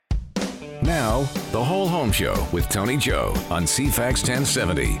Now, The Whole Home Show with Tony Joe on CFAX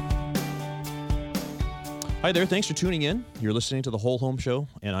 1070. Hi there, thanks for tuning in. You're listening to The Whole Home Show,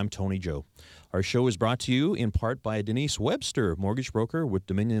 and I'm Tony Joe. Our show is brought to you in part by Denise Webster, mortgage broker with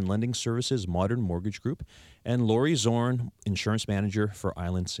Dominion Lending Services Modern Mortgage Group, and Lori Zorn, insurance manager for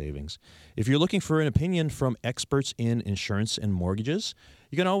Island Savings. If you're looking for an opinion from experts in insurance and mortgages,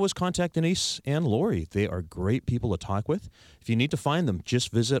 you can always contact Denise and Lori. They are great people to talk with. If you need to find them,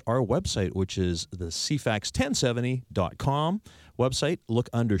 just visit our website, which is the cfax1070.com website. Look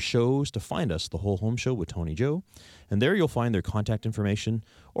under shows to find us, The Whole Home Show with Tony Joe. And there you'll find their contact information.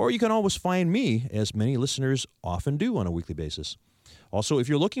 Or you can always find me, as many listeners often do on a weekly basis. Also, if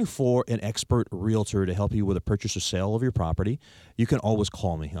you're looking for an expert realtor to help you with a purchase or sale of your property, you can always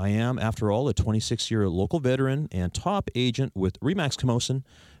call me. I am, after all, a 26-year local veteran and top agent with Remax Camosun,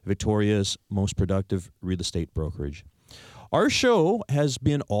 Victoria's most productive real estate brokerage. Our show has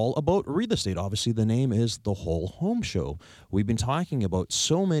been all about real estate. Obviously, the name is The Whole Home Show. We've been talking about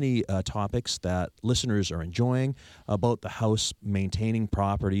so many topics that listeners are enjoying, about the house, maintaining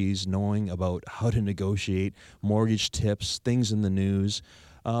properties, knowing about how to negotiate, mortgage tips, things in the news.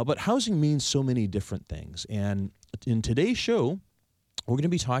 But housing means so many different things. And in today's show, we're going to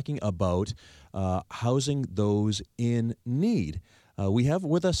be talking about housing those in need. We have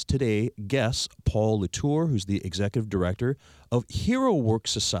with us today guest Paul Latour, who's the executive director of HeroWork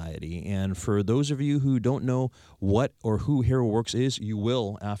Society. And for those of you who don't know what or who HeroWorks is, you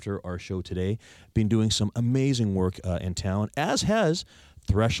will after our show today. Been doing some amazing work in town, as has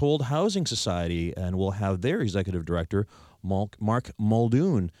Threshold Housing Society, and we'll have their executive director, Mark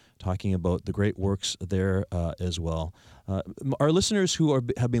Muldoon, talking about the great works there as well. Our listeners who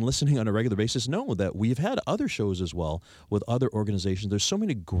have been listening on a regular basis know that we've had other shows as well with other organizations. There's so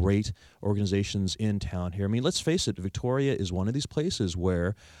many great organizations in town here. I mean, let's face it, Victoria is one of these places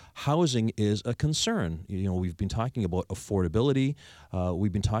where housing is a concern. You know, we've been talking about affordability.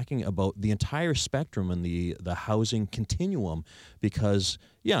 We've been talking about the entire spectrum and the housing continuum because,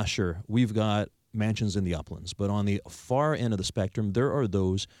 yeah, sure, we've got mansions in the uplands, but on the far end of the spectrum, there are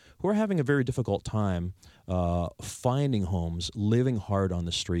those who are having a very difficult time finding homes, living hard on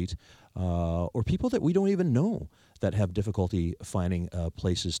the street, or people that we don't even know that have difficulty finding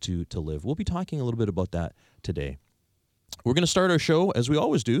places to live. We'll be talking a little bit about that today. We're going to start our show, as we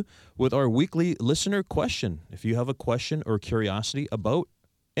always do, with our weekly listener question. If you have a question or curiosity about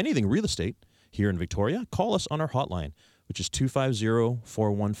anything real estate here in Victoria, call us on our hotline, which is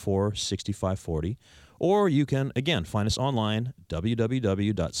 250-414-6540. Or you can, again, find us online,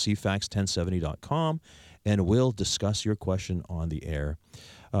 www.cfax1070.com, and we'll discuss your question on the air.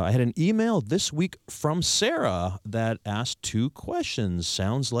 I had an email this week from Sarah that asked two questions.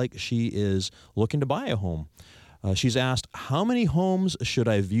 Sounds like she is looking to buy a home. She's asked, how many homes should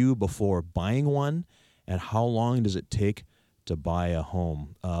I view before buying one, and how long does it take to buy a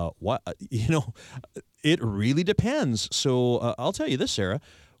home? It really depends. So I'll tell you this, Sarah.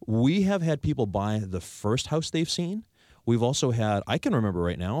 We have had people buy the first house they've seen. We've also had, I can remember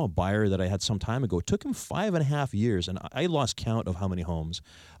right now, a buyer that I had some time ago. It took him 5.5 years, and I lost count of how many homes.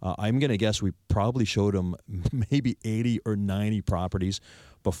 I'm going to guess we probably showed him maybe 80 or 90 properties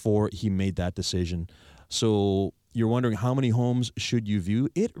before he made that decision. So you're wondering how many homes should you view?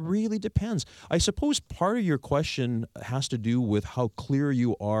 It really depends. I suppose part of your question has to do with how clear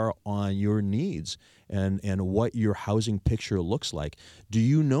you are on your needs and what your housing picture looks like. Do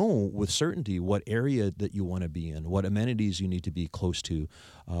you know with certainty what area that you want to be in, what amenities you need to be close to,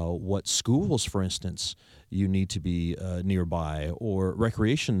 what schools, for instance, you need to be nearby, or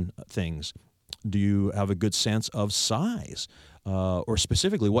recreation things? Do you have a good sense of size? Or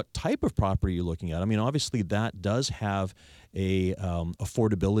specifically, what type of property you're looking at? I mean, obviously, that does have a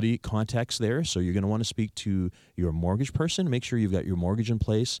affordability context there. So you're going to want to speak to your mortgage person, make sure you've got your mortgage in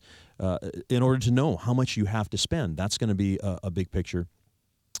place in order to know how much you have to spend. That's going to be a big picture.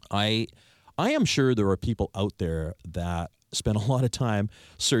 I am sure there are people out there that spend a lot of time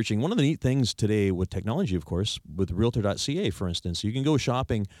searching. One of the neat things today with technology, of course, with Realtor.ca, for instance, you can go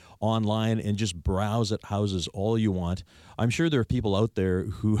shopping online and just browse at houses all you want. I'm sure there are people out there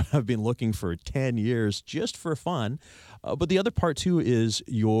who have been looking for 10 years just for fun. But the other part, too, is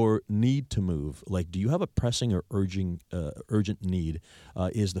your need to move. Like, do you have a pressing or urgent need?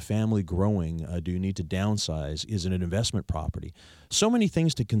 Is the family growing? Do you need to downsize? Is it an investment property? So many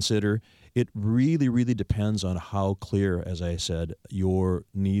things to consider. It really, really depends on how clear, as I said, your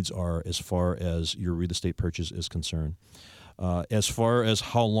needs are as far as your real estate purchase is concerned. As far as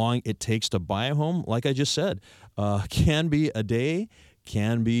how long it takes to buy a home, like I just said, can be a day,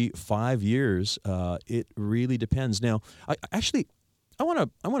 can be 5 years. It really depends. Now,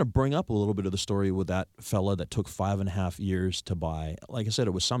 I want to bring up a little bit of the story with that fella that took 5.5 years to buy. Like I said,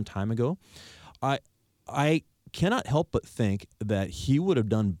 it was some time ago. I cannot help but think that he would have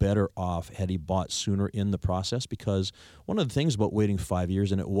done better off had he bought sooner in the process, because one of the things about waiting 5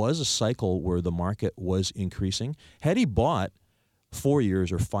 years, and it was a cycle where the market was increasing, had he bought 4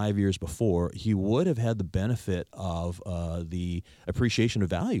 years or 5 years before, he would have had the benefit of the appreciation of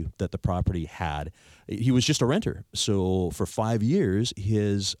value that the property had. He was just a renter. So for 5 years,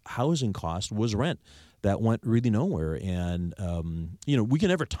 his housing cost was rent. That went really nowhere. And, we can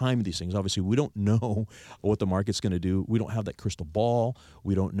never time these things. Obviously, we don't know what the market's going to do. We don't have that crystal ball.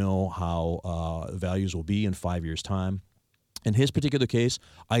 We don't know how values will be in 5 years' time. In his particular case,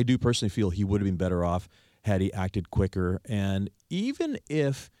 I do personally feel he would have been better off had he acted quicker. And even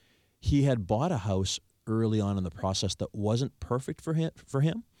if he had bought a house early on in the process that wasn't perfect for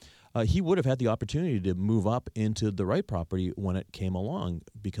him, he would have had the opportunity to move up into the right property when it came along,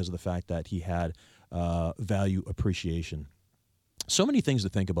 because of the fact that he had value appreciation. So many things to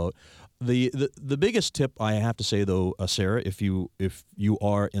think about. The biggest tip I have to say, though, Sarah, if you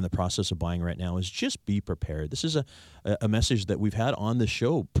are in the process of buying right now, is just be prepared. This is a message that we've had on the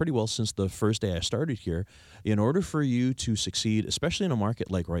show pretty well since the first day I started here. In order for you to succeed, especially in a market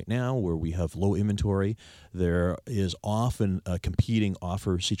like right now where we have low inventory, there is often competing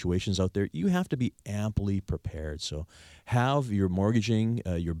offer situations out there. You have to be amply prepared. So have your mortgaging,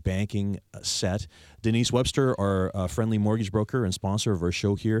 your banking set. Denise Webster, our friendly mortgage broker and sponsor of our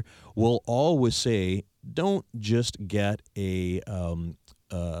show here, will always say, don't just get a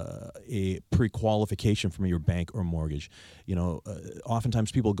pre-qualification from your bank or mortgage.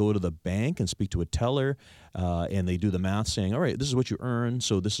 Oftentimes people go to the bank and speak to a teller, and they do the math saying, all right, this is what you earn,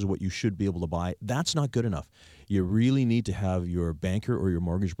 so this is what you should be able to buy. That's not good enough. You really need to have your banker or your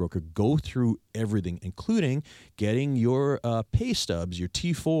mortgage broker go through everything, including getting your pay stubs, your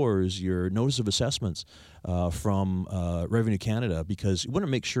T4s, your notice of assessments from Revenue Canada, because you want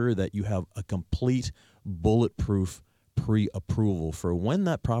to make sure that you have a complete bulletproof pre-approval for when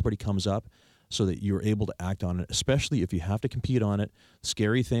that property comes up, so that you're able to act on it, especially if you have to compete on it.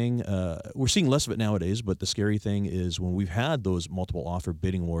 Scary thing, we're seeing less of it nowadays, but the scary thing is when we've had those multiple offer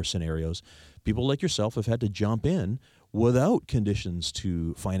bidding war scenarios, people like yourself have had to jump in without conditions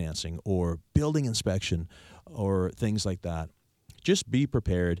to financing or building inspection or things like that. Just be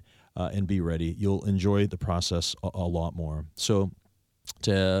prepared and be ready. You'll enjoy the process a lot more. So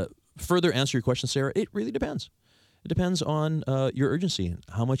to further answer your question, Sarah, it really depends. It depends on your urgency,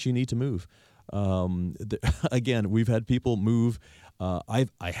 how much you need to move. Again, we've had people move. I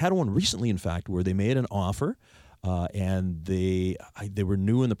had one recently, in fact, where they made an offer, and they were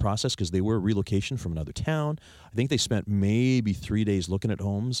new in the process because they were a relocation from another town. I think they spent maybe 3 days looking at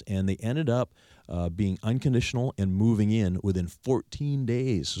homes, and they ended up being unconditional and moving in within 14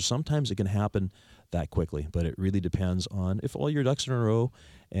 days. So sometimes it can happen that quickly, but it really depends on if all your ducks are in a row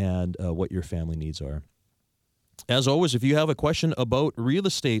and what your family needs are. As always, if you have a question about real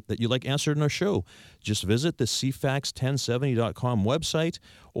estate that you'd like answered in our show, just visit the cfax1070.com website,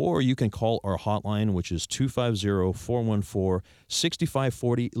 or you can call our hotline, which is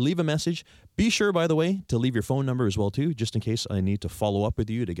 250-414-6540. Leave a message. Be sure, by the way, to leave your phone number as well, too, just in case I need to follow up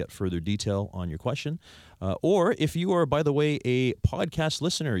with you to get further detail on your question. Or if you are, by the way, a podcast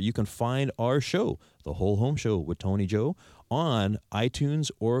listener, you can find our show, The Whole Home Show with Tony Joe, on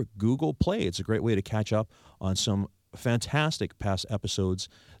iTunes or Google Play. It's a great way to catch up on some fantastic past episodes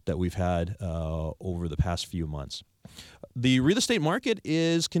that we've had over the past few months. The real estate market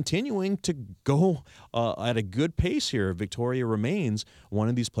is continuing to go at a good pace here. Victoria remains one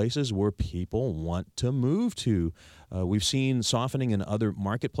of these places where people want to move to. We've seen softening in other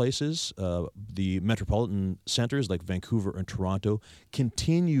marketplaces. The metropolitan centers like Vancouver and Toronto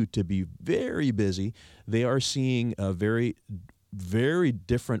continue to be very busy. They are seeing very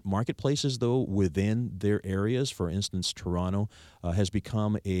different marketplaces, though, within their areas. For instance, Toronto has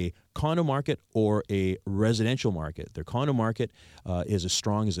become a condo market or a residential market. Their condo market is as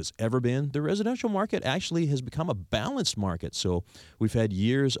strong as it's ever been. The residential market actually has become a balanced market. So we've had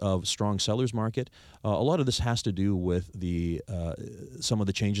years of strong sellers market. A lot of this has to do with some of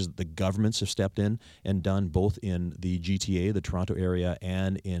the changes that the governments have stepped in and done, both in the GTA, the Toronto area,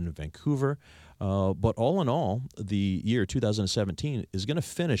 and in Vancouver. But all in all, the year 2017 is going to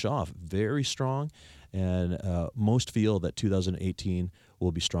finish off very strong, and most feel that 2018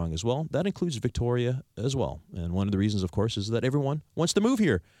 will be strong as well. That includes Victoria as well. And one of the reasons, of course, is that everyone wants to move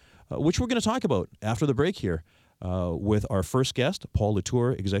here, which we're going to talk about after the break here with our first guest, Paul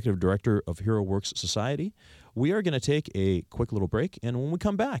Latour, Executive Director of HeroWorks Society. We are going to take a quick little break, and when we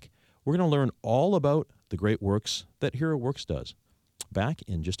come back, we're going to learn all about the great works that HeroWorks does. Back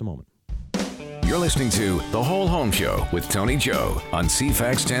in just a moment. You're listening to The Whole Home Show with Tony Joe on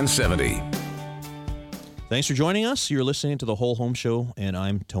CFAX 1070. Thanks for joining us. You're listening to The Whole Home Show, and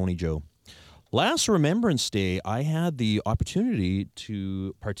I'm Tony Joe. Last Remembrance Day, I had the opportunity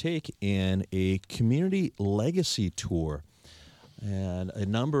to partake in a community legacy tour. And a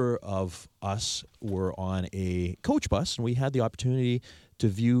number of us were on a coach bus, and we had the opportunity to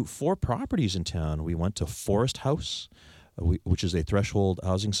view 4 properties in town. We went to Forest House, which is a Threshold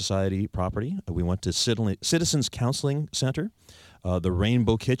Housing Society property. We went to Citizens Counseling Center, the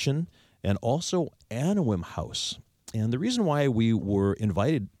Rainbow Kitchen, and also Anawim House. And the reason why we were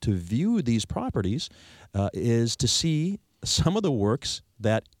invited to view these properties is to see some of the works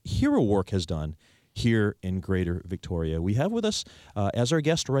that HeroWork has done here in Greater Victoria. We have with us, as our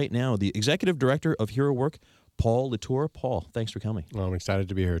guest right now, the Executive Director of HeroWork, Paul Latour. Paul, thanks for coming. Well, I'm excited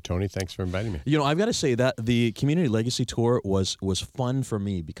to be here, Tony. Thanks for inviting me. You know, I've got to say that the Community Legacy Tour was fun for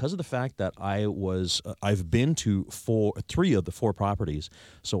me because of the fact that I've been to 3 of the 4 properties,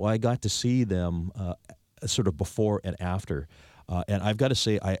 so I got to see them sort of before and after, and I've got to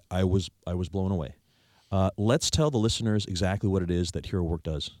say I was blown away. Let's tell the listeners exactly what it is that HeroWork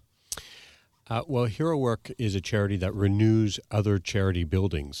does. Well, HeroWork is a charity that renews other charity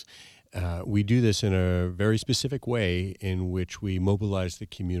buildings. We do this in a very specific way in which we mobilize the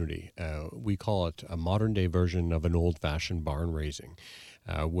community. We call it a modern-day version of an old-fashioned barn raising,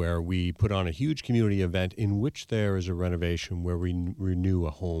 where we put on a huge community event in which there is a renovation where we renew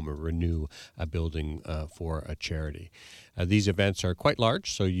a home or renew a building for a charity. These events are quite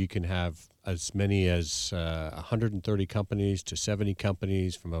large, so you can have as many as 130 companies to 70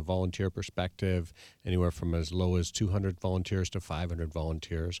 companies from a volunteer perspective, anywhere from as low as 200 volunteers to 500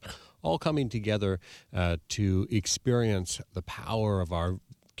 volunteers, all coming together to experience the power of our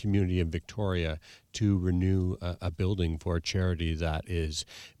community in Victoria to renew a building for a charity that is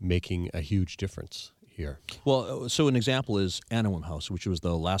making a huge difference here. Well, so an example is Anawim House, which was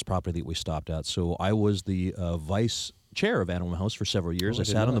the last property that we stopped at. So I was the vice chair of Anawim House for several years. I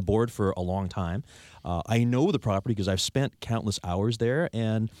sat on the board for a long time. I know the property because I've spent countless hours there.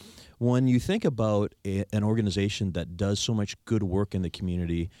 And when you think about an organization that does so much good work in the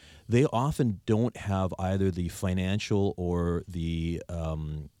community, they often don't have either the financial or the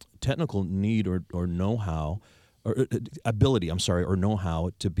technical need or know-how, or ability, or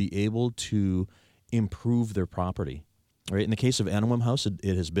know-how to be able to improve their property. Right? In the case of Anawim House,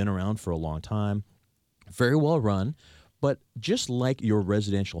 it has been around for a long time, very well run. But just like your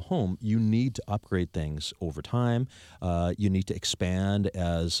residential home, you need to upgrade things over time. You need to expand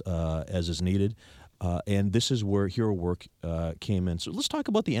as is needed. And this is where HeroWork came in. So let's talk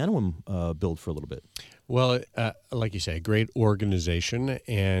about the Anawim build for a little bit. Well, like you say, great organization,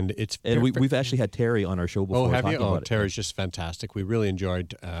 and it's... And we've actually had Terry on our show before. Oh, have you? About Terry's just fantastic. We really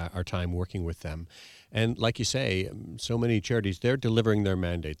enjoyed our time working with them. And like you say, so many charities, they're delivering their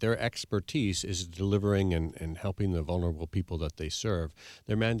mandate. Their expertise is delivering and helping the vulnerable people that they serve.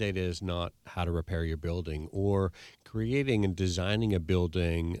 Their mandate is not how to repair your building or creating and designing a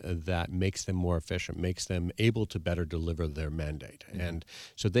building that makes them more efficient, makes them able to better deliver their mandate. Mm-hmm. And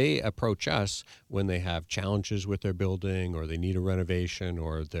so they approach us when they have challenges with their building or they need a renovation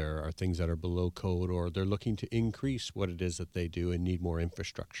or there are things that are below code or they're looking to increase what it is that they do and need more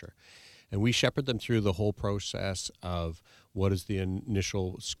infrastructure. And we shepherd them through the whole process of what is the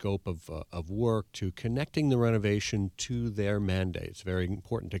initial scope of work to connecting the renovation to their mandate. It's very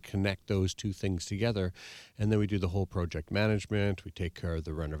important to connect those two things together. And then we do the whole project management. We take care of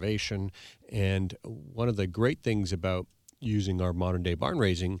the renovation. And one of the great things about using our modern day barn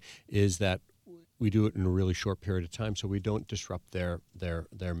raising is that we do it in a really short period of time, so we don't disrupt their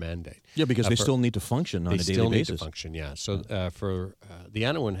mandate. Yeah, because they still need to function on a daily basis. They still need to function, yeah. So for the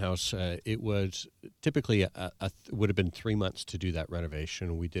Anawim House, it was typically would have been 3 months to do that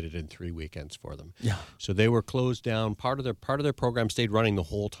renovation. We did it in 3 weekends for them. Yeah. So they were closed down. Part of their program stayed running the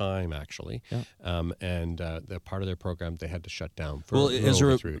whole time, actually. Yeah. And the part of their program they had to shut down for over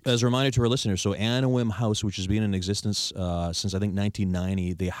 3 weeks. As a reminder to our listeners, so Anawim House, which has been in existence since I think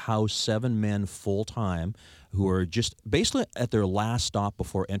 1990, they house 7 men full-time who are just basically at their last stop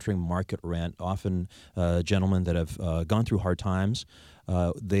before entering market rent, often gentlemen that have gone through hard times.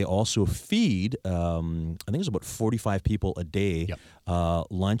 They also feed, I think it's about 45 people a day,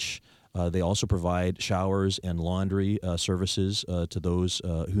 lunch. They also provide showers and laundry services to those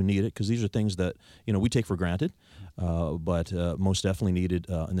who need it, because these are things that we take for granted, but most definitely needed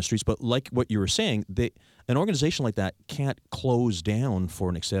in the streets. But like what you were saying, an organization like that can't close down for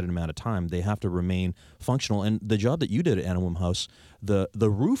an extended amount of time. They have to remain functional. And the job that you did at Anawim House, the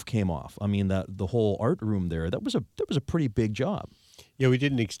roof came off. I mean, the whole art room there, that was a pretty big job. Yeah, we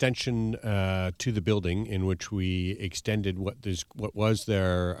did an extension to the building in which we extended what was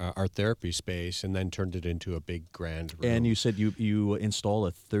their art therapy space and then turned it into a big grand room. And you said you install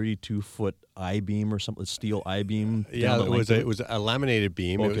a 32-foot I-beam or something, steel I-beam? Yeah, down the it was a laminated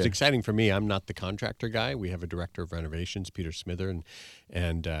beam. Okay. It was exciting for me. I'm not the contractor guy. We have a director of renovations, Peter Smither,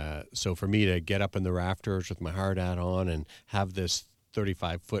 and so for me to get up in the rafters with my hard hat on and have this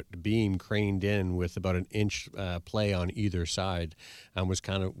 35-foot beam craned in with about an inch play on either side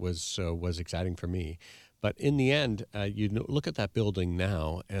was exciting for me. But in the end, look at that building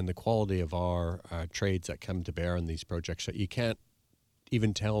now and the quality of our trades that come to bear on these projects. So you can't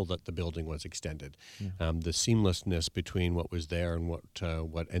even tell that the building was extended. Yeah. The seamlessness between what was there and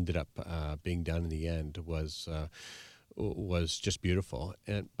what ended up being done in the end was just beautiful.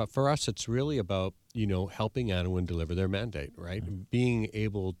 But for us, it's really about helping Anowin deliver their mandate, right? Mm-hmm. Being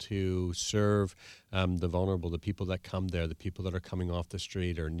able to serve the vulnerable, the people that come there, the people that are coming off the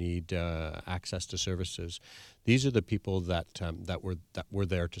street or need access to services. These are the people that we're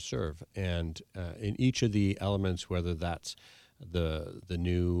there to serve. And in each of the elements, whether that's the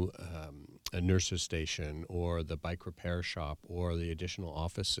new nurses station or the bike repair shop or the additional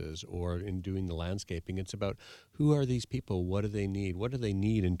offices or in doing the landscaping, it's about who are these people, what do they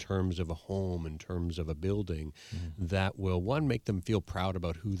need, in terms of a home, in terms of a building that will, one, make them feel proud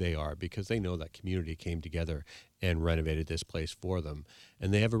about who they are because they know that community came together and renovated this place for them,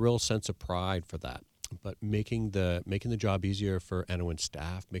 and they have a real sense of pride for that. But making the job easier for Anowin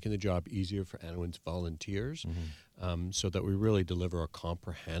staff, making the job easier for Anowin's volunteers, so that we really deliver a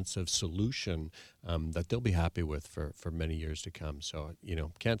comprehensive solution that they'll be happy with for many years to come. So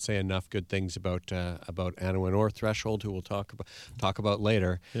can't say enough good things about Anowin or Threshold, who we'll talk about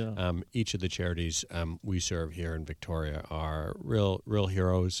later. Yeah. Each of the charities we serve here in Victoria are real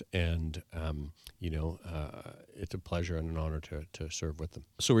heroes, and it's a pleasure and an honor to serve with them.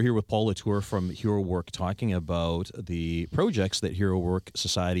 So we're here with Paul Latour from HeroWork talking about the projects that HeroWork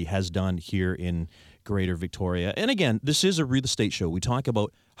Society has done here in Greater Victoria. And again, this is a real estate show. We talk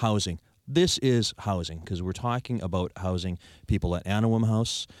about housing. This is housing because we're talking about housing people at Anowin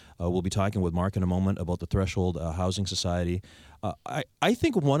House. We'll be talking with Mark in a moment about the Threshold Housing Society. I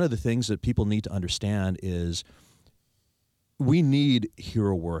think one of the things that people need to understand is we need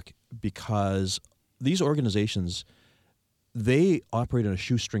HeroWork because these organizations, they operate on a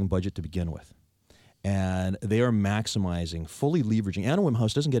shoestring budget to begin with. And they are maximizing, fully leveraging. Anowin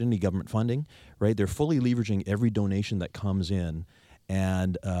House doesn't get any government funding, right? They're fully leveraging every donation that comes in.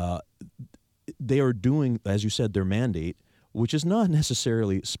 And they are doing, as you said, their mandate, which is not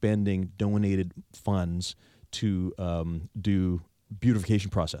necessarily spending donated funds to do beautification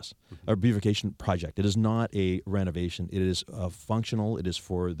process or beautification project. It is not a renovation. It is functional. It is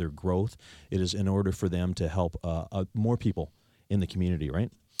for their growth. It is in order for them to help more people in the community,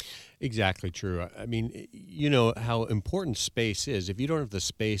 right? Exactly true. I mean, how important space is. If you don't have the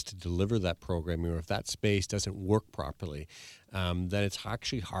space to deliver that programming, or if that space doesn't work properly, then it's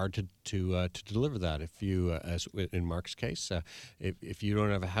actually hard to deliver that. If you, as in Mark's case, if you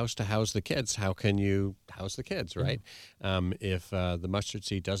don't have a house to house the kids, how can you house the kids, right? If the Mustard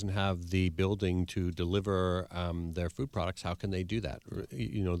Seed doesn't have the building to deliver their food products, how can they do that?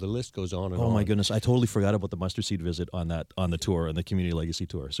 The list goes on and on. Oh my goodness, I totally forgot about the Mustard Seed visit on the tour, on the Community Legacy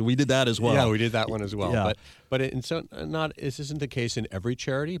Tour. So we did that as well. Yeah, we did that one as well. Yeah. But this isn't the case in every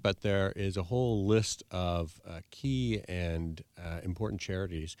charity, but there is a whole list of key and important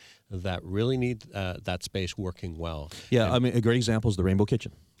charities that really need that space working well. Yeah, I mean, a great example is the Rainbow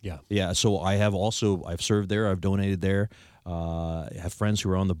Kitchen. Yeah. Yeah, so I've served there, I've donated there, I have friends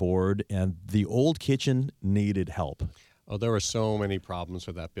who are on the board, and the old kitchen needed help. Oh, there were so many problems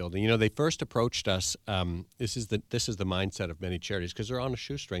with that building. They first approached us. This is the mindset of many charities because they're on a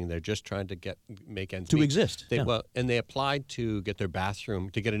shoestring. They're just trying to make ends meet. Exist. And they applied to get a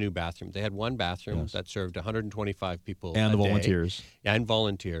new bathroom. They had one bathroom that served 125 people and a the day. volunteers. And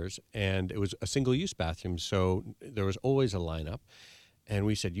volunteers, and it was a single-use bathroom, so there was always a lineup. And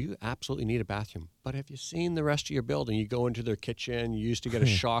we said, you absolutely need a bathroom. But have you seen the rest of your building? You go into their kitchen. You used to get a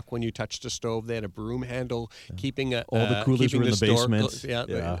shock when you touched the stove. They had a broom handle keeping all the coolers were in the basement.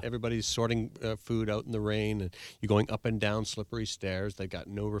 Yeah, everybody's sorting food out in the rain. And you're going up and down slippery stairs. They got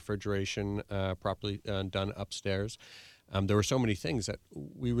no refrigeration properly done upstairs. There were so many things that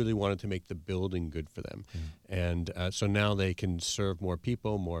we really wanted to make the building good for them. And so now they can serve more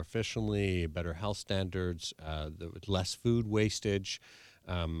people more efficiently, better health standards, less food wastage,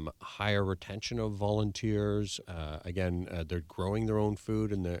 higher retention of volunteers. They're growing their own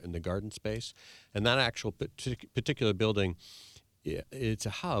food in the garden space. And that actual particular building it's a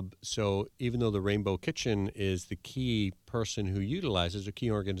hub. So even though the Rainbow Kitchen is the key person who utilizes, a key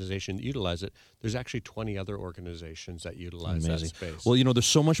organization that utilizes it, there's actually 20 other organizations that utilize that space. Well, there's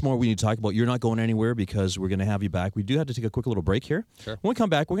so much more we need to talk about. You're not going anywhere because we're going to have you back. We do have to take a quick little break here. Sure. When we come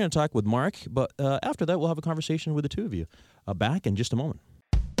back, we're going to talk with Mark, but after that, we'll have a conversation with the two of you. Back in just a moment.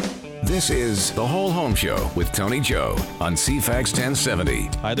 This is The Whole Home Show with Tony Joe on CFAX 1070.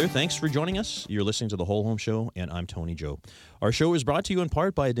 Hi there. Thanks for joining us. You're listening to The Whole Home Show, and I'm Tony Joe. Our show is brought to you in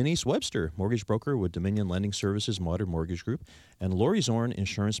part by Denise Webster, mortgage broker with Dominion Lending Services Modern Mortgage Group, and Lori Zorn,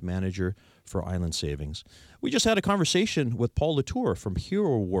 insurance manager for Island Savings. We just had a conversation with Paul Latour from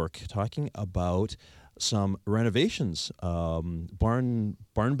HeroWork talking about some renovations, barn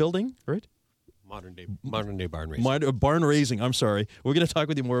building, right? Modern day barn raising. Barn raising, I'm sorry. We're going to talk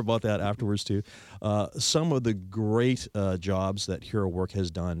with you more about that afterwards, too. Some of the great jobs that HeroWork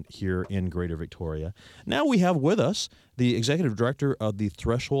has done here in Greater Victoria. Now we have with us the Executive Director of the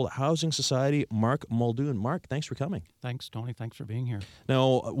Threshold Housing Society, Mark Muldoon. Mark, thanks for coming. Thanks, Tony. Thanks for being here.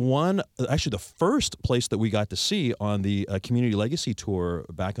 Now, the first place that we got to see on the Community Legacy Tour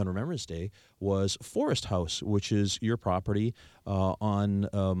back on Remembrance Day was Forest House, which is your property in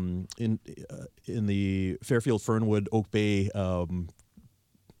the Fairfield, Fernwood, Oak Bay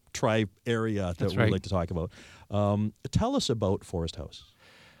tribe area that we'd like to talk about. Tell us about Forest House.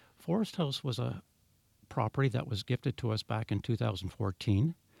 Forest House was a property that was gifted to us back in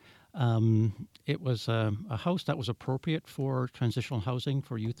 2014. It was a house that was appropriate for transitional housing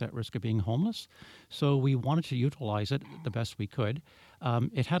for youth at risk of being homeless. So we wanted to utilize it the best we could.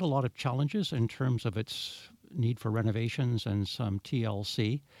 It had a lot of challenges in terms of its need for renovations and some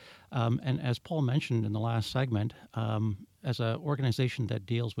TLC. And as Paul mentioned in the last segment, as an organization that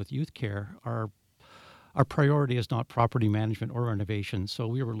deals with youth care, our priority is not property management or renovation. So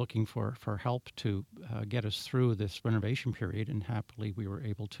we were looking for help to get us through this renovation period, and happily we were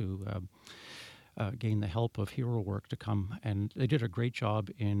able to gain the help of HeroWork to come, and they did a great job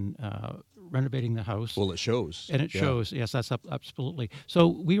in renovating the house. Well, it shows. And it shows, yes, that's absolutely. So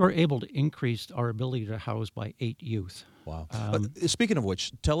we were able to increase our ability to house by 8 youth. Wow. Speaking of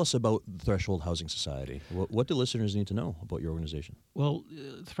which, tell us about Threshold Housing Society. What do listeners need to know about your organization? Well,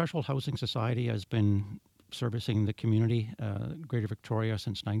 Threshold Housing Society has been servicing the community, Greater Victoria,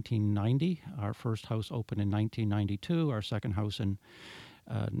 since 1990. Our first house opened in 1992, our second house in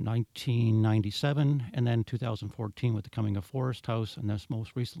 1997, and then 2014 with the coming of Forest House, and this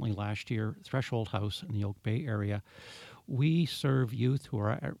most recently last year, Threshold House in the Oak Bay area. We serve youth who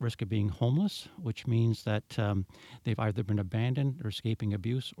are at risk of being homeless, which means that they've either been abandoned or escaping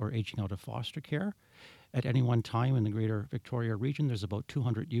abuse or aging out of foster care. At any one time in the Greater Victoria region, there's about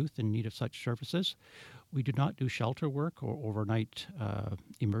 200 youth in need of such services. We do not do shelter work or overnight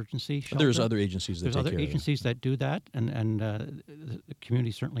emergency shelter. There's other agencies that that do that, and the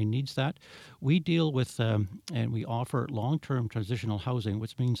community certainly needs that. We deal with and we offer long-term transitional housing,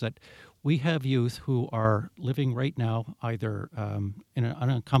 which means that we have youth who are living right now either in an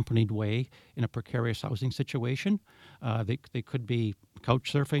unaccompanied way in a precarious housing situation. They could be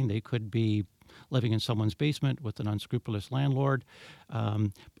couch surfing. They could be living in someone's basement with an unscrupulous landlord.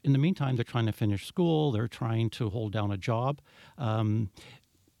 In the meantime, they're trying to finish school. They're trying to hold down a job.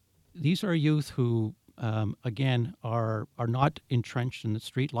 These are youth who, again, are not entrenched in the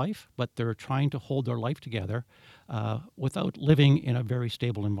street life, but they're trying to hold their life together without living in a very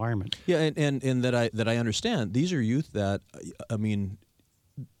stable environment. Yeah, and that I understand. These are youth that,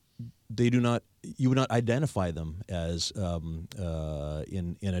 you would not identify them as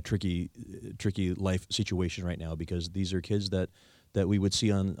in a tricky life situation right now, because these are kids that we would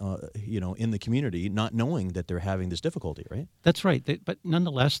see on in the community, not knowing that they're having this difficulty, right? That's right. But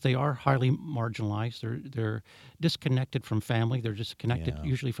nonetheless, they are highly marginalized. They're disconnected from family. They're disconnected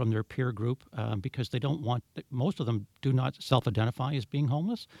usually from their peer group because they don't want. Most of them do not self-identify as being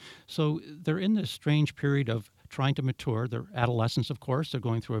homeless, so they're in this strange period of trying to mature. They're adolescents, of course. They're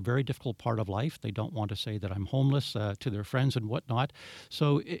going through a very difficult part of life. They don't want to say that I'm homeless to their friends and whatnot.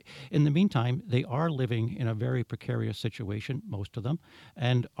 So in the meantime, they are living in a very precarious situation, most of them.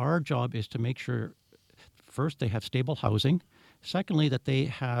 And our job is to make sure, first, they have stable housing. Secondly, that they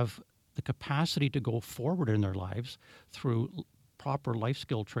have the capacity to go forward in their lives through proper life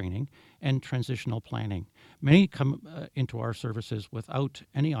skill training and transitional planning. Many come into our services without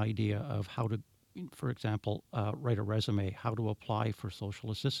any idea of how to, for example, write a resume, how to apply for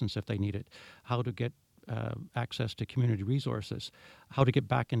social assistance if they need it, how to get access to community resources, how to get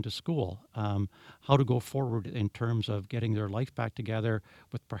back into school, how to go forward in terms of getting their life back together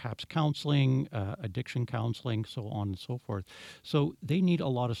with perhaps counseling, addiction counseling, so on and so forth. So they need a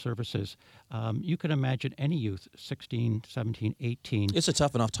lot of services. You can imagine any youth, 16, 17, 18. It's a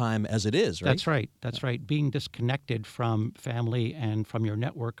tough enough time as it is, right? That's right. That's right. Being disconnected from family and from your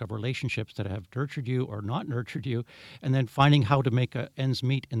network of relationships that have nurtured you or not nurtured you, and then finding how to make ends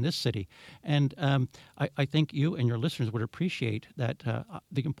meet in this city. And I think you and your listeners would appreciate that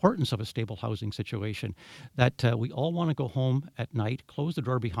the importance of a stable housing situation, that we all want to go home at night, close the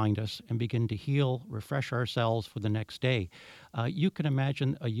door behind us, and begin to heal, refresh ourselves for the next day. You can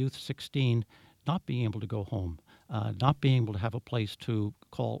imagine a youth 16 not being able to go home, not being able to have a place to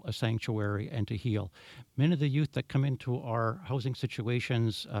call a sanctuary and to heal. Many of the youth that come into our housing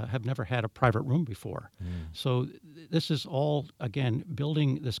situations have never had a private room before. So this is all, again,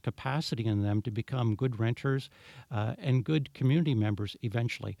 building this capacity in them to become good renters and good community members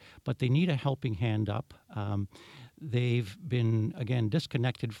eventually. But they need a helping hand up. They've been, again,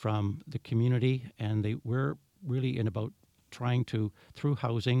 disconnected from the community, and we're really in about trying to, through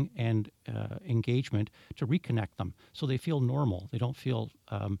housing and engagement, to reconnect them so they feel normal. They don't feel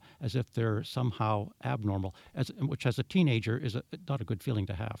as if they're somehow abnormal, which as a teenager is not a good feeling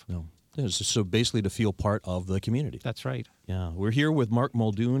to have. No. So basically to feel part of the community. That's right. Yeah. We're here with Mark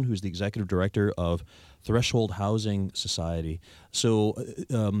Muldoon, who's the executive director of Threshold Housing Society. So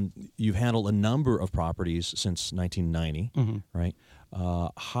you've handled a number of properties since 1990, right?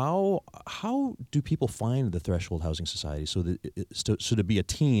 How do people find the Threshold Housing Society? So to be a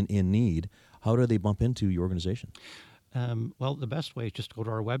teen in need, how do they bump into your organization? Well, the best way is just to go to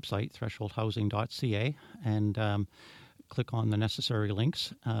our website, thresholdhousing.ca, and click on the necessary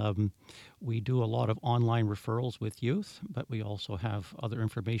links. We do a lot of online referrals with youth, but we also have other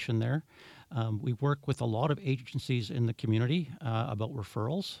information there. We work with a lot of agencies in the community about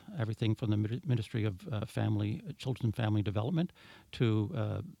referrals, everything from the Ministry of Children and Family Development to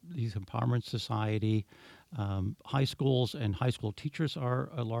the Youth Empowerment Society. High schools and high school teachers are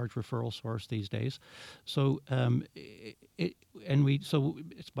a large referral source these days. So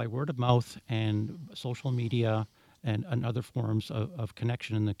it's by word of mouth and social media and other forms of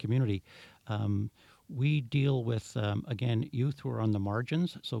connection in the community. We deal with, again, youth who are on the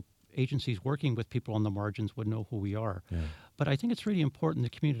margins, so agencies working with people on the margins would know who we are. Yeah. But I think it's really important the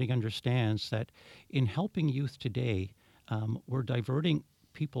community understands that in helping youth today, we're diverting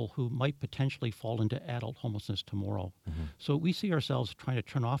people who might potentially fall into adult homelessness tomorrow. So we see ourselves trying to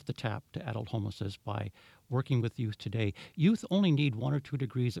turn off the tap to adult homelessness by working with youth today. Youth only need 1 or 2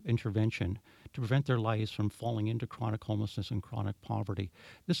 degrees of intervention to prevent their lives from falling into chronic homelessness and chronic poverty.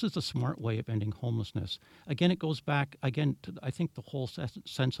 This is a smart way of ending homelessness. Again, it goes back, to, I think, the whole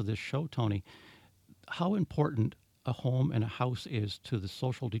sense of this show, Tony, how important a home and a house is to the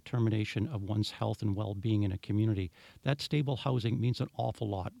social determination of one's health and well-being in a community. That stable housing means an awful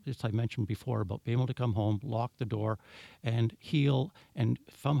lot, as I mentioned before, about being able to come home, lock the door, and heal and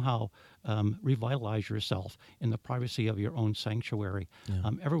somehow revitalize yourself in the privacy of your own sanctuary. Yeah.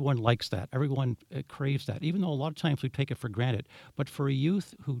 Everyone likes that. Everyone craves that, even though a lot of times we take it for granted. But for a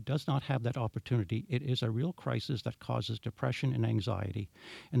youth who does not have that opportunity, it is a real crisis that causes depression and anxiety.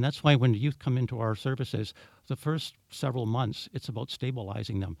 And that's why when youth come into our services, the first several months, it's about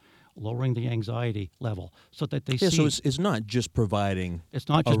stabilizing them, lowering the anxiety level so that they see. So it's not just providing. It's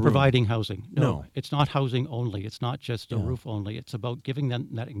not just providing housing. No. It's not housing only. It's not just a roof only. It's about giving them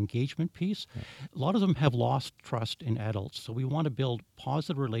that engagement piece. Yeah. A lot of them have lost trust in adults. So we want to build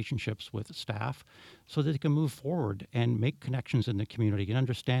positive relationships with staff so that they can move forward and make connections in the community and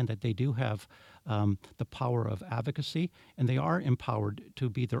understand that they do have the power of advocacy, and they are empowered to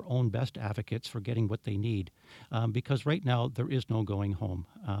be their own best advocates for getting what they need. Because right now, there is no going home.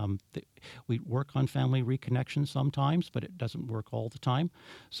 We work on family reconnection sometimes, but it doesn't work all the time.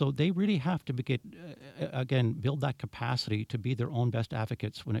 So they really have to build that capacity to be their own best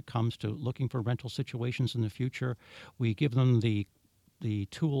advocates when it comes to looking for rental situations in the future. We give them the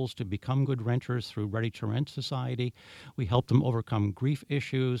tools to become good renters through Ready to Rent Society. We help them overcome grief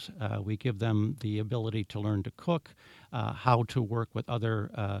issues. We give them the ability to learn to cook, how to work with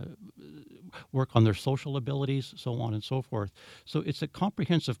work on their social abilities, so on and so forth. So it's a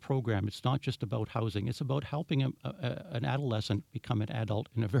comprehensive program. It's not just about housing. It's about helping an adolescent become an adult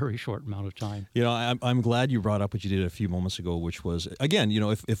in a very short amount of time. You know, I'm glad you brought up what you did a few moments ago, which was, again,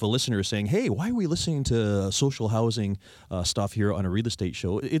 if a listener is saying, hey, why are we listening to social housing stuff here on a real estate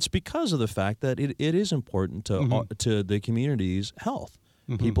show? It's because of the fact that it is important to the community's health.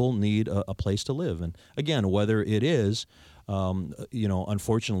 People need a place to live. And again, whether it is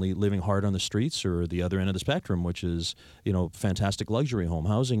unfortunately living hard on the streets or the other end of the spectrum, which is, fantastic luxury home.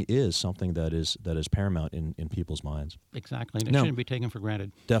 Housing is something that is paramount in people's minds. Exactly, and it shouldn't be taken for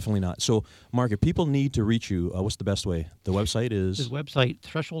granted. Definitely not. So, Mark, if people need to reach you, what's the best way? The website is? The website,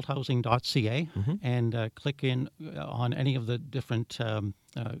 thresholdhousing.ca, and click in on any of the different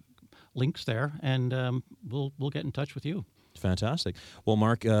links there, and we'll get in touch with you. Fantastic. Well,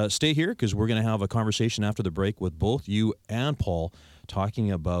 Mark, stay here because we're going to have a conversation after the break with both you and Paul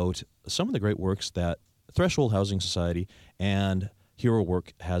talking about some of the great works that Threshold Housing Society and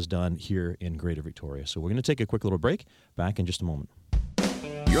HeroWork has done here in Greater Victoria. So we're going to take a quick little break. Back in just a moment.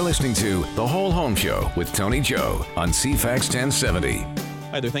 You're listening to The Whole Home Show with Tony Joe on CFAX 1070.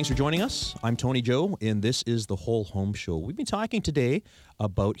 Hi there, thanks for joining us. I'm Tony Joe, and this is The Whole Home Show. We've been talking today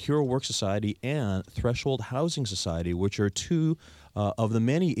about HeroWork Society and Threshold Housing Society, which are two of the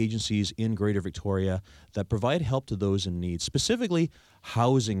many agencies in Greater Victoria that provide help to those in need, specifically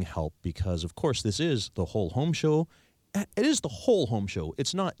housing help, because, of course, this is The Whole Home Show. It is the whole home show.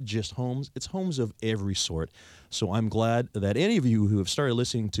 It's not just homes. It's homes of every sort. So I'm glad that any of you who have started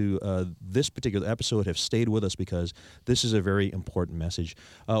listening to this particular episode have stayed with us because this is a very important message.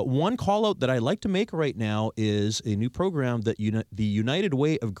 One call out that I like to make right now is a new program that the United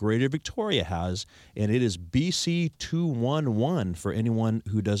Way of Greater Victoria has, and it is BC 211 for anyone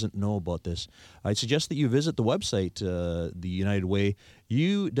who doesn't know about this. I suggest that you visit the website, the United Way,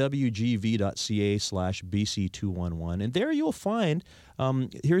 uwgv.ca/BC211. And there you'll find,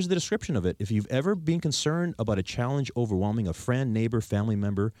 here's the description of it. If you've ever been concerned about a challenge overwhelming a friend, neighbor, family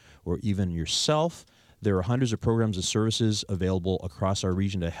member, or even yourself, there are hundreds of programs and services available across our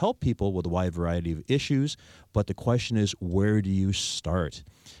region to help people with a wide variety of issues. But the question is, where do you start?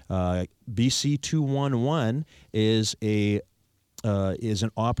 BC 211 is an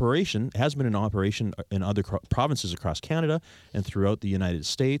operation, has been an operation in other provinces across Canada and throughout the United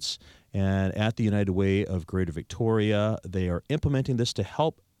States. And at the United Way of Greater Victoria, they are implementing this to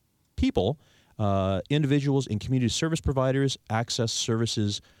help people, individuals and community service providers access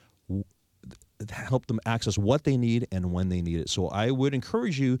services, help them access what they need and when they need it. So I would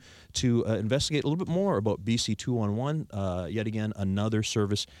encourage you to investigate a little bit more about BC 211, yet again, another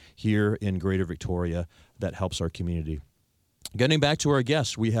service here in Greater Victoria that helps our community. Getting back to our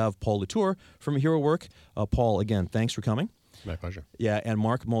guests, we have Paul Latour from HeroWork. Paul, again, thanks for coming. My pleasure. Yeah, and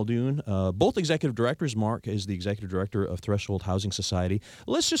Mark Muldoon, both executive directors. Mark is the executive director of Threshold Housing Society.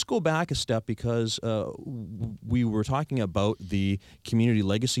 Let's just go back a step because we were talking about the Community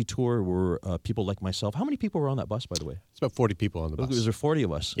Legacy Tour where people like myself. How many people were on that bus, by the way? It's about 40 people on the bus. There were 40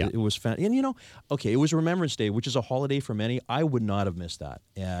 of us. Yeah. It was and it was Remembrance Day, which is a holiday for many. I would not have missed that,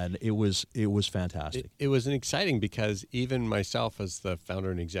 and it was fantastic. It was exciting because even myself as the founder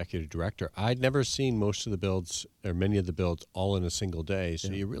and executive director, I'd never seen most of the builds or many of the builds all in a single day.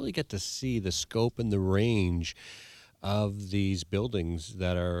 So you really get to see the scope and the range of these buildings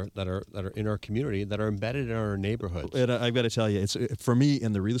that are in our community, that are embedded in our neighborhoods. And I've got to tell you, it's for me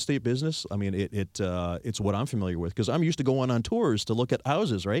in the real estate business. I mean, it's what I'm familiar with because I'm used to going on tours to look at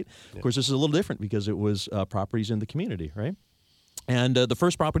houses, right? Yeah. Of course, this is a little different because it was properties in the community, right? And the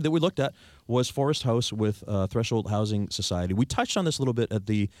first property that we looked at was Forest House with Threshold Housing Society. We touched on this a little bit at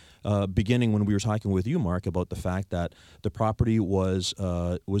the beginning when we were talking with you, Mark, about the fact that the property was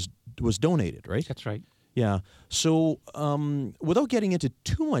donated, right? That's right. Yeah. So without getting into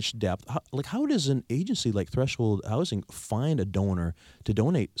too much depth, how does an agency like Threshold Housing find a donor to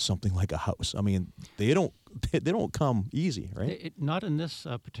donate something like a house? I mean, they don't come easy, right? Not in this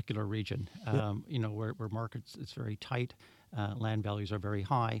particular region. Where markets it's very tight. Land values are very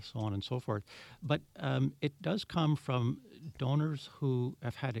high, so on and so forth. But it does come from donors who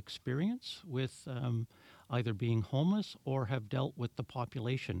have had experience with either being homeless or have dealt with the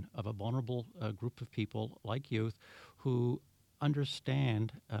population of a vulnerable group of people like youth who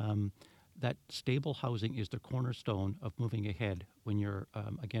understand that stable housing is the cornerstone of moving ahead when you're,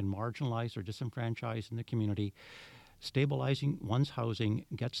 again, marginalized or disenfranchised in the community. Stabilizing one's housing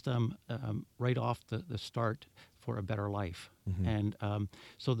gets them right off the start for a better life. Mm-hmm. And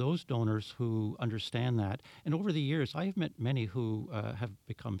so those donors who understand that, and over the years, I have met many who have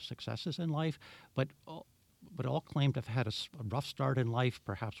become successes in life, but all claim to have had a rough start in life,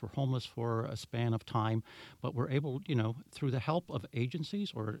 perhaps were homeless for a span of time, but were able, through the help of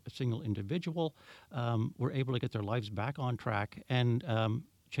agencies or a single individual, were able to get their lives back on track and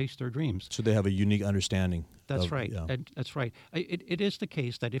chase their dreams. So they have a unique understanding. That's right. Yeah. That's right. It is the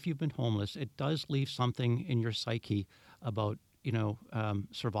case that if you've been homeless, it does leave something in your psyche about,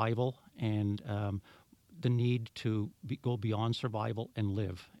 survival and the need to go beyond survival and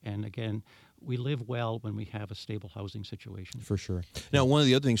live. And again, we live well when we have a stable housing situation. For sure. Now, one of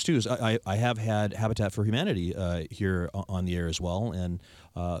the other things, too, is I have had Habitat for Humanity here on the air as well, and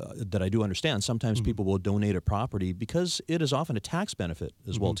that I do understand. Sometimes people will donate a property because it is often a tax benefit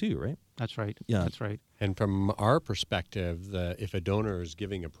as well, too, right? That's right. Yeah. That's right. And from our perspective, if a donor is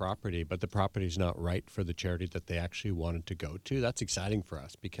giving a property, but the property is not right for the charity that they actually wanted to go to, that's exciting for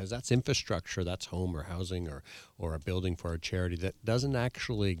us because that's infrastructure, that's home or housing or a building for a charity that doesn't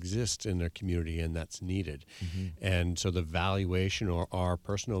actually exist in their community and that's needed. And so the valuation or our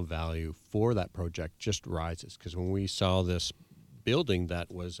personal value for that project just rises because when we saw this building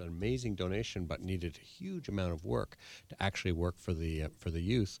that was an amazing donation but needed a huge amount of work to actually work for the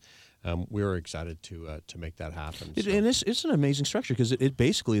youth, we were excited to make that happen. And it's an amazing structure because it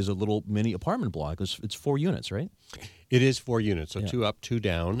basically is a little mini apartment block. It's 4 units, right? It is 4 units, so 2 up, 2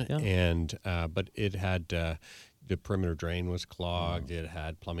 down, Yeah. and but it had the perimeter drain was clogged. It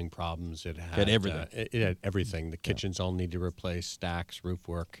had plumbing problems. It had everything. It had everything. The kitchens all needed replaced, stacks, roof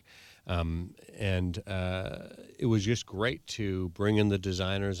work. It was just great to bring in the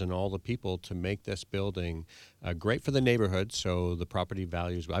designers and all the people to make this building great for the neighborhood. So the property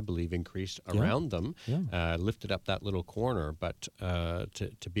values, I believe, increased around them, lifted up that little corner. But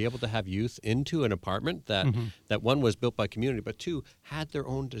to be able to have youth into an apartment that one was built by community, but 2 had their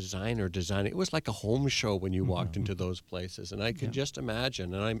own designer design. It was like a home show when you walked into those places. And I could just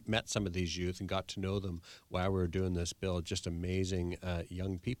imagine, and I met some of these youth and got to know them while we were doing this build, just amazing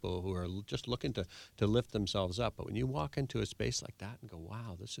young people who are just looking to lift themselves up. But when you walk into a space like that and go,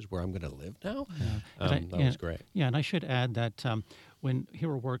 wow, this is where I'm going to live now, that was great. Yeah, and I should add that when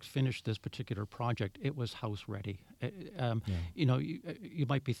HeroWorks finished this particular project, it was house ready. You know, you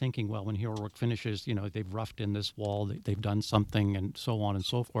might be thinking, well, when HeroWork finishes, you know, they've roughed in this wall, they've done something, and so on and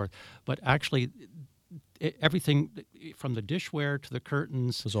so forth. But actually, everything from the dishware to the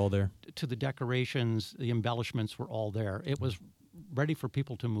curtains was all there, to the decorations, the embellishments were all there. It was ready for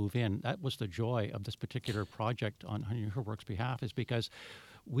people to move in. That was the joy of this particular project on HeroWorks' behalf, is because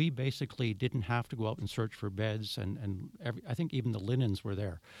we basically didn't have to go out and search for beds, and I think even the linens were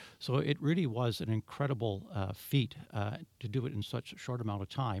there. So it really was an incredible feat to do it in such a short amount of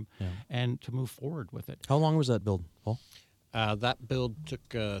time and to move forward with it. How long was that build, Paul? That build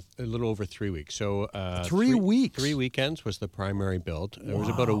took a little over 3 weeks. So 3 weeks? 3 weekends was the primary build. There was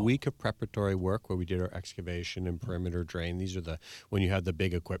about a week of preparatory work where we did our excavation and perimeter drain. These are when you have the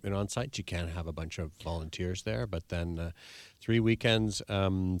big equipment on site, you can't have a bunch of volunteers there. But then 3 weekends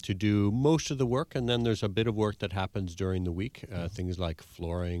to do most of the work, and then there's a bit of work that happens during the week, things like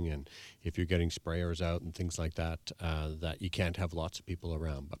flooring, and if you're getting sprayers out and things like that, that you can't have lots of people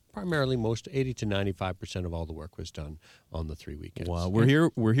around. But primarily, 80 to 95% of all the work was done on the 3 weekends. Wow,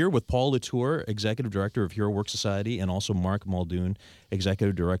 we're here with Paul Latour, Executive Director of HeroWork Society, and also Mark Muldoon,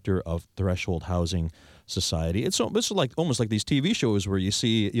 Executive Director of Threshold Housing Society. It's like almost like these TV shows where you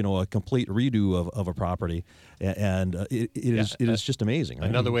see, you know, a complete redo of a property, and it is just amazing. Right?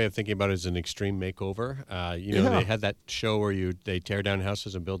 Another way of thinking about it is an extreme makeover. They had that show where they tear down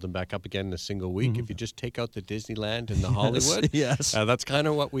houses and build them back up again in a single week. If you just take out the Disneyland and the Hollywood, that's kind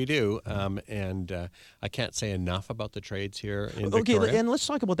of what we do. And I can't say enough about the trades here in Victoria. Okay, and let's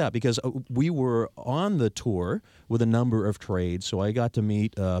talk about that because we were on the tour with a number of trades, so I got to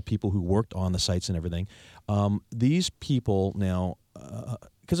meet people who worked on the sites and everything. These people now,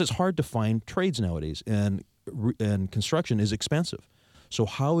 because it's hard to find trades nowadays, and construction is expensive. So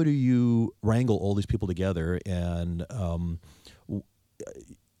how do you wrangle all these people together? And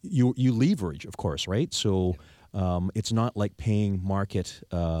you leverage, of course, right? So it's not like paying market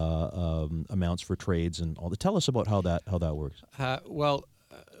amounts for trades and all that. Tell us about how that works.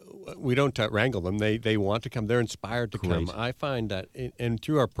 We don't wrangle them. They want to come. They're inspired to come. I find that, and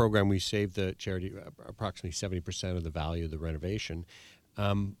through our program, we save the charity approximately 70% of the value of the renovation.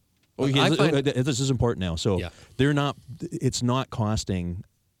 This is important now. So they're not. It's not costing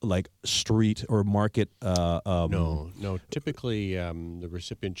like street or market. No. Typically, the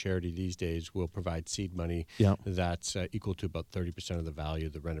recipient charity these days will provide seed money that's equal to about 30% of the value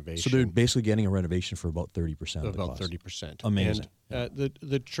of the renovation. So they're basically getting a renovation for about 30% of the about cost. 30%. Amazing. And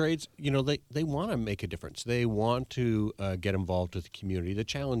the trades, they want to make a difference. They want to get involved with the community. The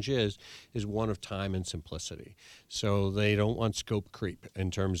challenge is one of time and simplicity. So they don't want scope creep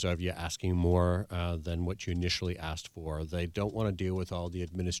in terms of you asking more than what you initially asked for. They don't want to deal with all the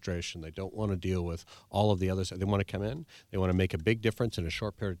administration. They don't want to deal with all of the others. They want to come in. They want to make a big difference in a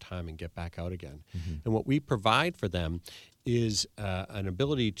short period of time and get back out again. And what we provide for them is an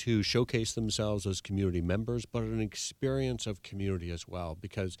ability to showcase themselves as community members, but an experience of community as well.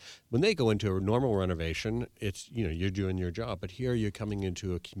 Because when they go into a normal renovation, it's, you're doing your job, but here you're coming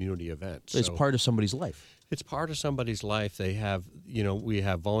into a community event. It's part of somebody's life. It's part of somebody's life. They have, we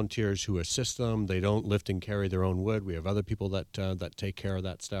have volunteers who assist them. They don't lift and carry their own wood. We have other people that take care of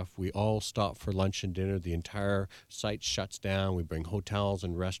that stuff. We all stop for lunch and dinner. The entire site shuts down. We bring hotels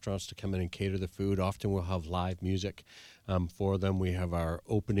and restaurants to come in and cater the food. Often we'll have live music for them. We have our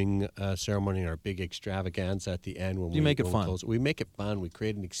opening ceremony, our big extravaganza at the end. When you make it fun. We make it fun. We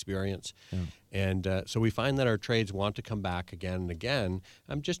create an experience. Yeah. And so we find that our trades want to come back again and again,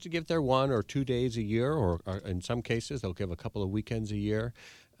 just to give their 1 or 2 days a year, or in some cases they'll give a couple of weekends a year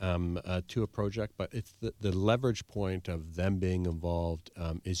to a project. But it's the leverage point of them being involved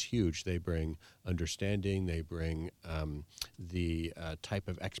is huge. They bring understanding. They bring the type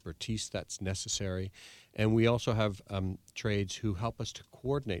of expertise that's necessary. And we also have trades who help us to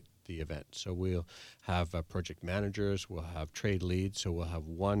coordinate the event. So we'll have project managers, we'll have trade leads, so we'll have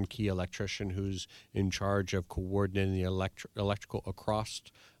one key electrician who's in charge of coordinating the electrical across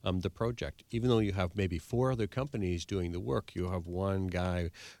the project. Even though you have maybe 4 other companies doing the work, you have one guy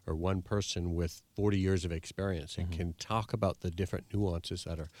or one person with 40 years of experience and can talk about the different nuances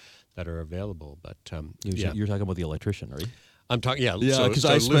that are available. But you're talking about the electrician, right? I'm talking, yeah. Because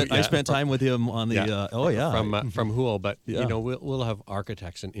I spent time with him on the from Hoole, but we'll have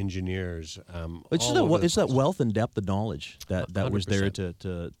architects and engineers. It's that wealth and depth of knowledge that was there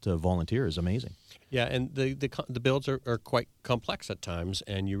to volunteer is amazing. Yeah, and the builds are quite complex at times,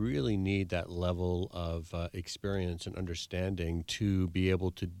 and you really need that level of experience and understanding to be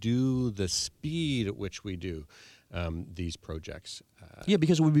able to do the speed at which we do these projects.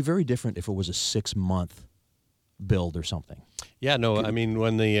 Because it would be very different if it was a 6-month build or something. Yeah, no, I mean,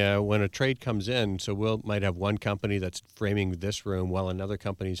 when a trade comes in, so might have one company that's framing this room while another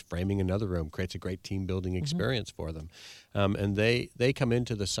company's framing another room, creates a great team building experience for them. And they come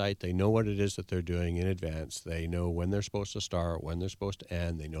into the site, they know what it is that they're doing in advance, they know when they're supposed to start, when they're supposed to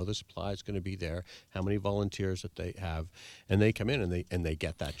end, they know the supply is going to be there, how many volunteers that they have, and they come in and they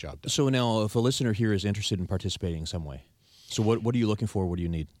get that job done. So now, if a listener here is interested in participating in some way, so what are you looking for? What do you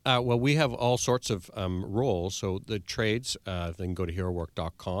need? Well, we have all sorts of roles. So the trades, they can go to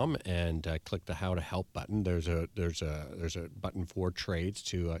HeroWork.com and click the How to Help button. There's a button for trades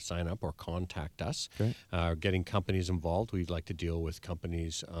to sign up or contact us. Okay. Getting companies involved. We'd like to deal with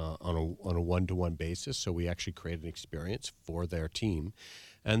companies on a one-to-one basis. So we actually create an experience for their team.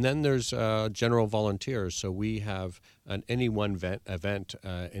 And then there's general volunteers. So we have any one event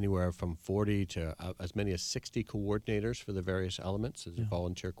anywhere from 40 to as many as 60 coordinators for the various elements as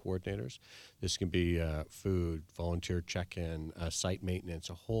volunteer coordinators. This can be food, volunteer check-in, site maintenance,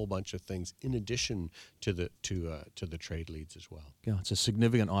 a whole bunch of things in addition to the trade leads as well. Yeah, it's a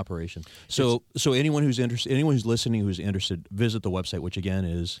significant operation. So anyone who's interested, anyone who's listening who's interested, visit the website, which again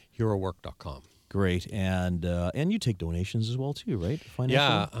is HeroWork.com. Great, and you take donations as well too, right?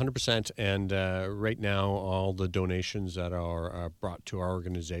 Yeah, 100%. And right now, all the donations that are brought to our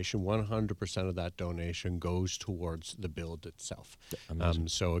organization, 100% of that donation goes towards the build itself.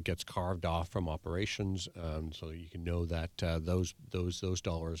 So it gets carved off from operations, so you can know that those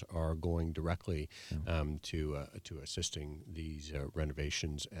dollars are going directly to assisting these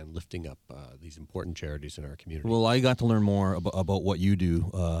renovations and lifting up these important charities in our community. Well, I got to learn more about what you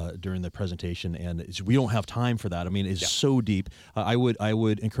do during the presentation. And we don't have time for that. I mean, it's so deep. I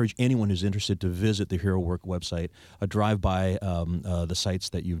would encourage anyone who's interested to visit the HeroWork website, drive by the sites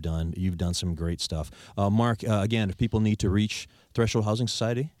that you've done. You've done some great stuff. Mark, again, if people need to reach Threshold Housing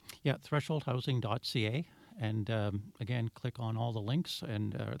Society? Yeah, thresholdhousing.ca. And again, click on all the links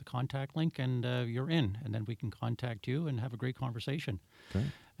and the contact link, and you're in. And then we can contact you and have a great conversation. Great.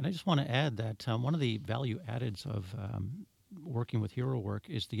 And I just want to add that one of the value addeds of working with HeroWork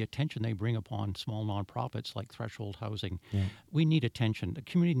is the attention they bring upon small nonprofits like Threshold Housing. Yeah. We need attention. The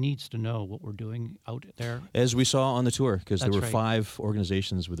community needs to know what we're doing out there. As we saw on the tour, because there were 5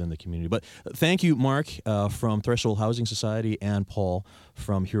 organizations within the community. But thank you, Mark, from Threshold Housing Society, and Paul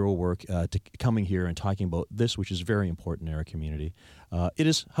from HeroWork, to coming here and talking about this, which is very important in our community. It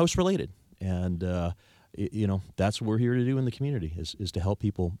is house-related, and that's what we're here to do in the community, is to help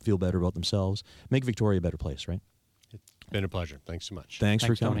people feel better about themselves, make Victoria a better place, right? Been a pleasure. Thanks so much. Thanks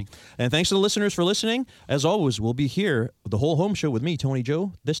for coming. Tony. And thanks to the listeners for listening. As always, we'll be here, the Whole Home Show with me, Tony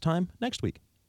Joe, this time next week.